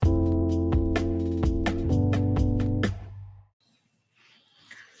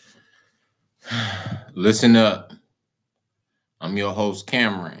Listen up. I'm your host,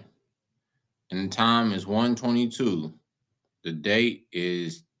 Cameron. And the time is 1:22. The date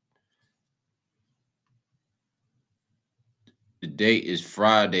is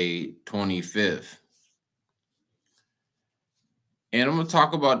Friday 25th. And I'm gonna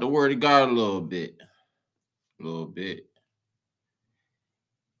talk about the word of God a little bit.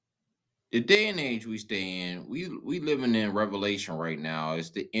 The day and age we stay in, we living in Revelation right now.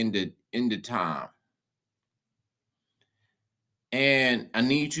 It's the end of time. And I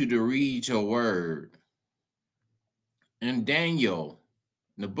need you to read your word. In the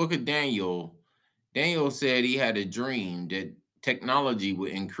book of Daniel said he had a dream that technology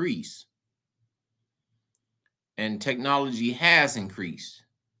would increase. And technology has increased.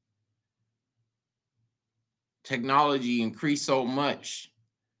 Technology increased so much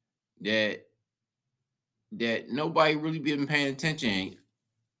that nobody really been paying attention.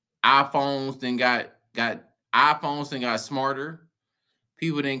 iPhones then got smarter.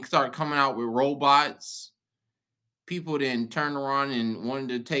 People then start coming out with robots. People then turn around and wanted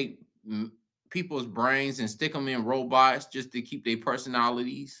to take people's brains and stick them in robots just to keep their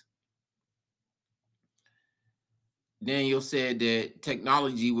personalities. Daniel said that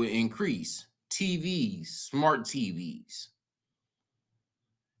technology would increase. TVs, smart TVs.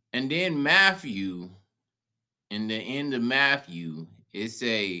 And then Matthew, in the end of Matthew, it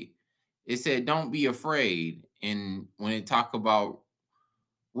said, don't be afraid. And when it talk about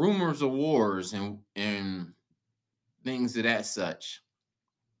rumors of wars and things of that such.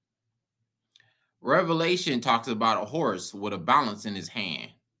 Revelation talks about a horse with a balance in his hand.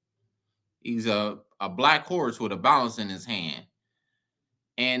 He's a black horse with a balance in his hand.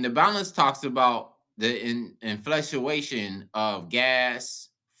 And the balance talks about the inflation of gas,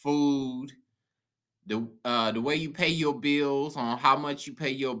 food, the way you pay your bills, on how much you pay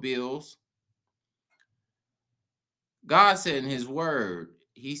your bills. God said in his word,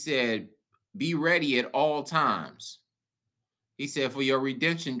 he said, be ready at all times. He said, for your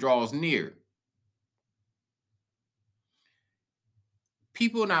redemption draws near.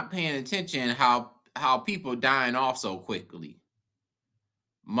 People not paying attention how people dying off so quickly.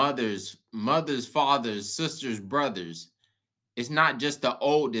 Mothers, fathers, sisters, brothers. It's not just the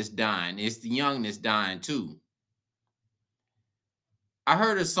old that's dying, it's the young that's dying too. I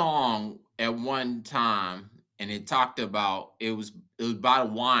heard a song at one time, and it talked about it was by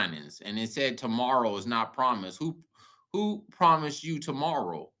the Winans, and it said tomorrow is not promised. Who promised you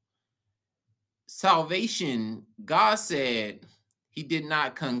tomorrow? Salvation, God said he did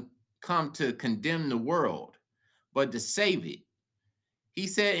not come to condemn the world, but to save it. He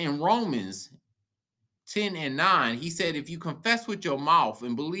said in Romans 10:9, he said, if you confess with your mouth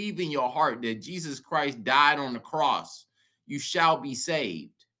and believe in your heart that Jesus Christ died on the cross, you shall be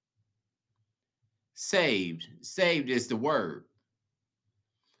saved. Saved is the word.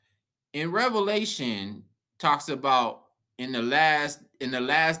 In Revelation talks about in the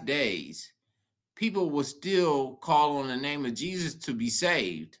last days, people will still call on the name of Jesus to be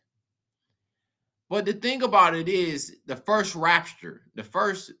saved. But the thing about it is the first rapture,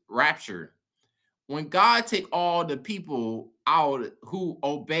 when God take all the people out who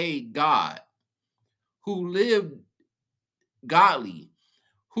obeyed God, who lived godly,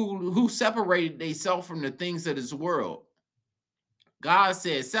 who separated themselves from the things of this world. God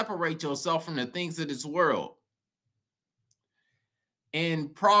said, separate yourself from the things of this world. In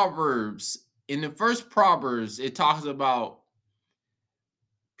Proverbs, in the first Proverbs, it talks about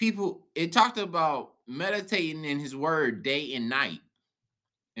meditating in his word day and night.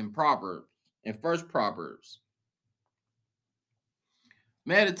 In first Proverbs.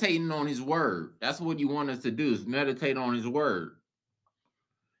 Meditating on his word. That's what you want us to do, is meditate on his word.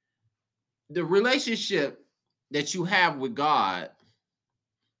 The relationship that you have with God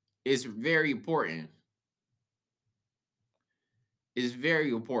is very important. It's very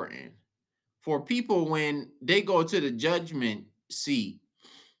important. For people, when they go to the judgment seat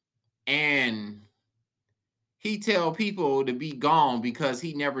and he tell people to be gone because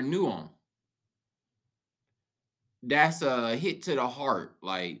he never knew them, that's a hit to the heart.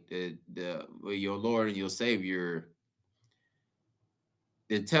 Like your Lord and your Savior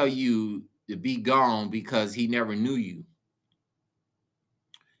to tell you to be gone because he never knew you.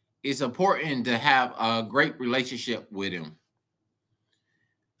 It's important to have a great relationship with him.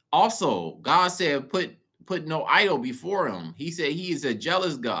 Also, God said, put no idol before him. He said he is a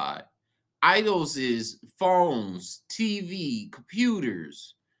jealous God. Idols is phones, TV,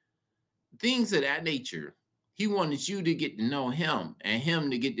 computers, things of that nature. He wanted you to get to know him and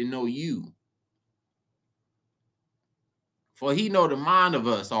him to get to know you. For he know the mind of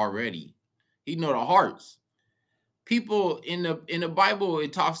us already. He know the hearts. People in the Bible,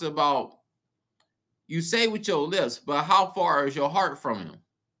 it talks about you say with your lips, but how far is your heart from him?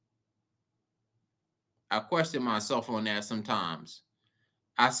 I question myself on that sometimes.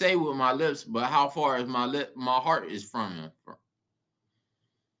 I say with my lips, but how far is my heart is from him?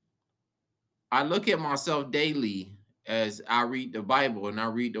 I look at myself daily as I read the Bible and I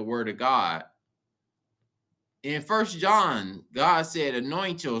read the word of God. In First John, God said,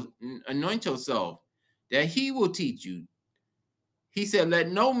 anoint yourself, that he will teach you. He said, let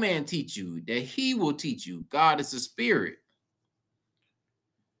no man teach you, that he will teach you. God is a spirit.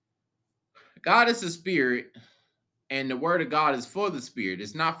 God is a spirit, and the word of God is for the spirit.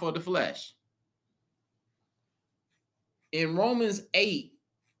 It's not for the flesh. In Romans 8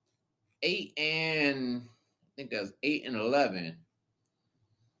 and I think that's 8 and 11,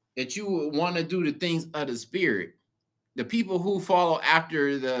 that you would want to do the things of the spirit. The people who follow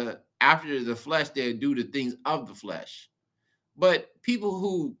after the flesh, they do the things of the flesh. But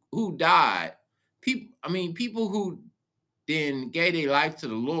people who died, people who then gave their life to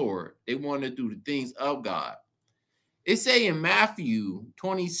the Lord, they want to do the things of God. It say in Matthew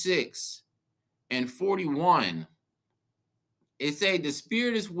 26 and 41, it say the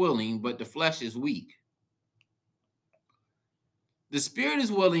spirit is willing, but the flesh is weak. The spirit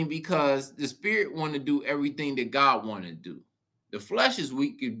is willing because the spirit want to do everything that God want to do. The flesh is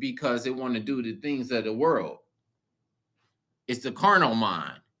weak because it want to do the things of the world. It's the carnal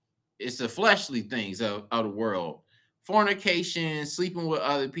mind. It's the fleshly things of the world. Fornication, sleeping with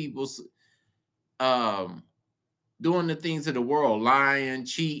other people, doing the things of the world, lying,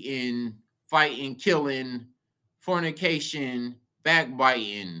 cheating, fighting, killing, fornication,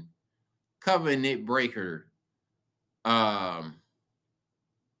 backbiting, covenant breaker,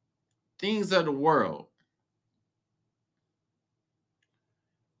 things of the world.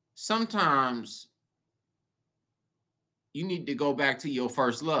 Sometimes you need to go back to your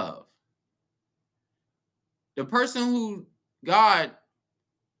first love. The person who God,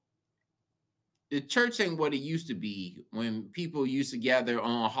 the church ain't what it used to be when people used to gather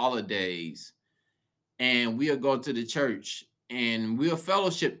on holidays and we'll go to the church and we'll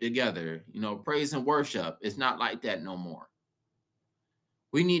fellowship together, praise and worship. It's not like that no more.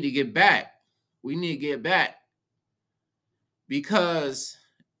 We need to get back. We need to get back because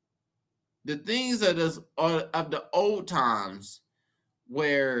the things of the old times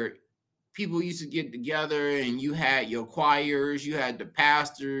where people used to get together and you had your choirs, you had the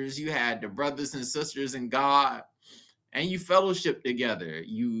pastors, you had the brothers and sisters in God, and you fellowship together.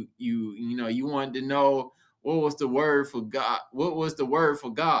 You wanted to know what was the word for God. What was the word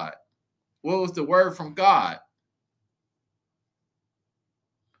for God? What was the word from God?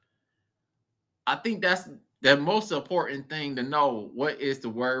 I think that's the most important thing to know. What is the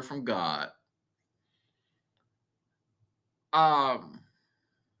word from God?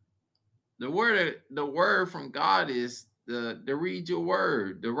 The word from God is to read your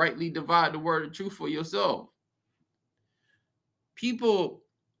word, to rightly divide the word of truth for yourself. People,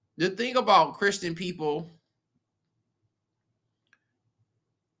 the thing about Christian people,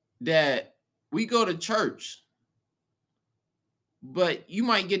 that we go to church, but you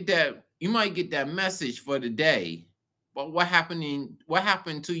might get that message for the day. But what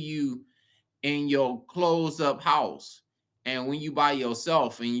happened to you in your closed up house? And when you by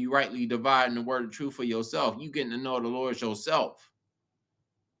yourself and you rightly dividing the word of truth for yourself, you getting to know the Lord yourself.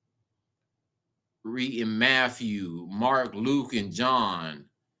 Reading Matthew, Mark, Luke, and John,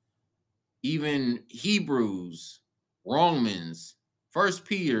 even Hebrews, Romans, First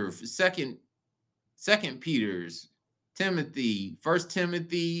Peter, Second Peter's, Timothy, First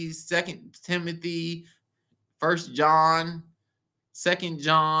Timothy, Second Timothy, First John, Second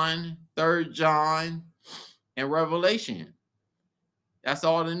John, Third John, and Revelation. That's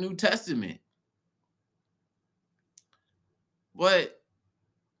all the New Testament. But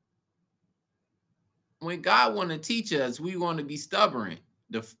when God want to teach us, we want to be stubborn.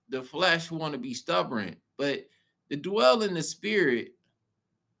 The flesh want to be stubborn, but to dwell in the spirit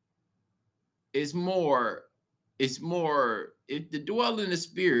is more. It's more. If to dwell in the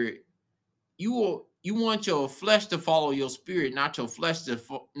spirit, you want your flesh to follow your spirit, not your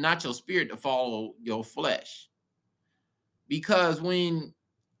spirit to follow your flesh. Because when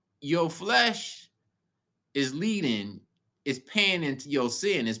your flesh is leading, it's paying into your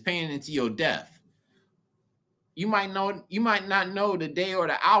sin, it's paying into your death. You might not know the day or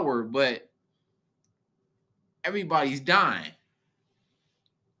the hour, but everybody's dying.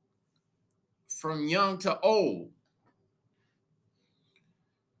 From young to old.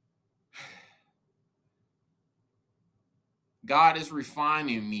 God is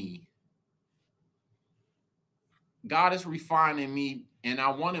refining me God is refining me, and I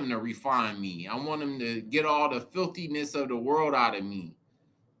want him to refine me. I want him to get all the filthiness of the world out of me.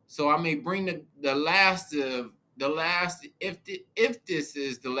 So I may bring the last of the last, if this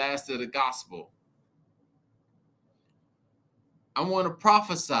is the last of the gospel. I want to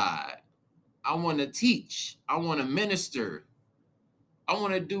prophesy. I want to teach. I want to minister. I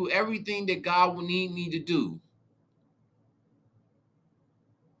want to do everything that God will need me to do.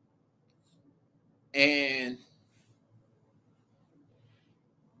 And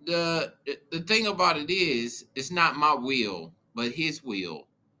the thing about it is, it's not my will, but his will.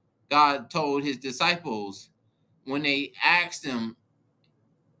 God told his disciples when they asked him,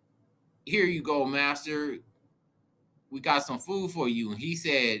 "Here you go, master. We got some food for you." And he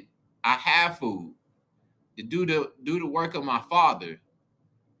said, "I have food to do the work of my father."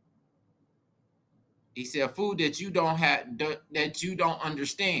 He said, "Food that you don't have, that you don't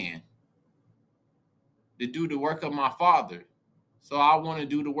understand, to do the work of my father." So I want to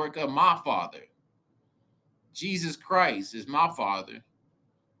do the work of my father. Jesus Christ is my father.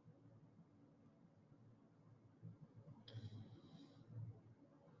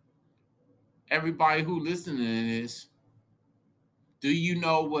 Everybody who listening to this, do you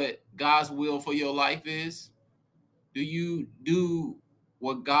know what God's will for your life is? Do you do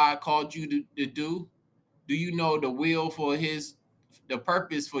what God called you to do? Do you know the will for the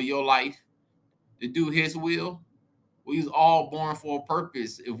purpose for your life, to do his will? We was all born for a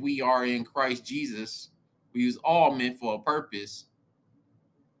purpose. If we are in Christ Jesus, we was all meant for a purpose.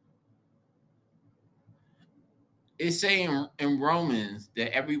 It's saying in Romans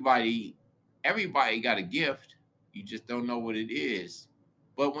that everybody got a gift. You just don't know what it is.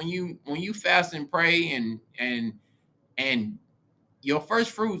 But when you fast and pray and your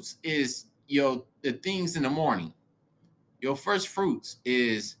first fruits is the things in the morning. Your first fruits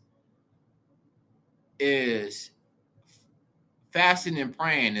is fasting and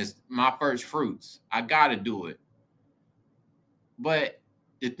praying is my first fruits. I gotta do it. But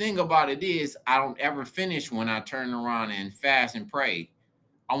the thing about it is, I don't ever finish when I turn around and fast and pray.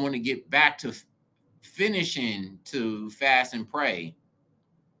 I want to get back to finishing to fast and pray.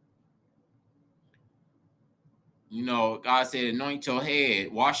 You know, God said, anoint your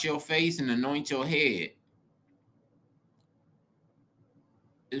head, wash your face, and anoint your head.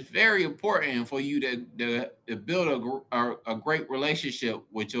 It's very important for you to build a great relationship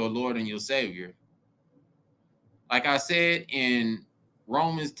with your Lord and your Savior. Like I said in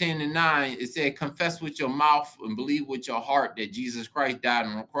Romans 10:9, it said, confess with your mouth and believe with your heart that Jesus Christ died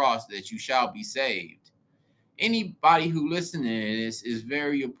on the cross, that you shall be saved. Anybody who listening to this is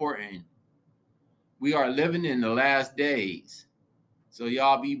very important. We are living in the last days. So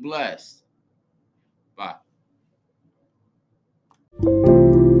y'all be blessed.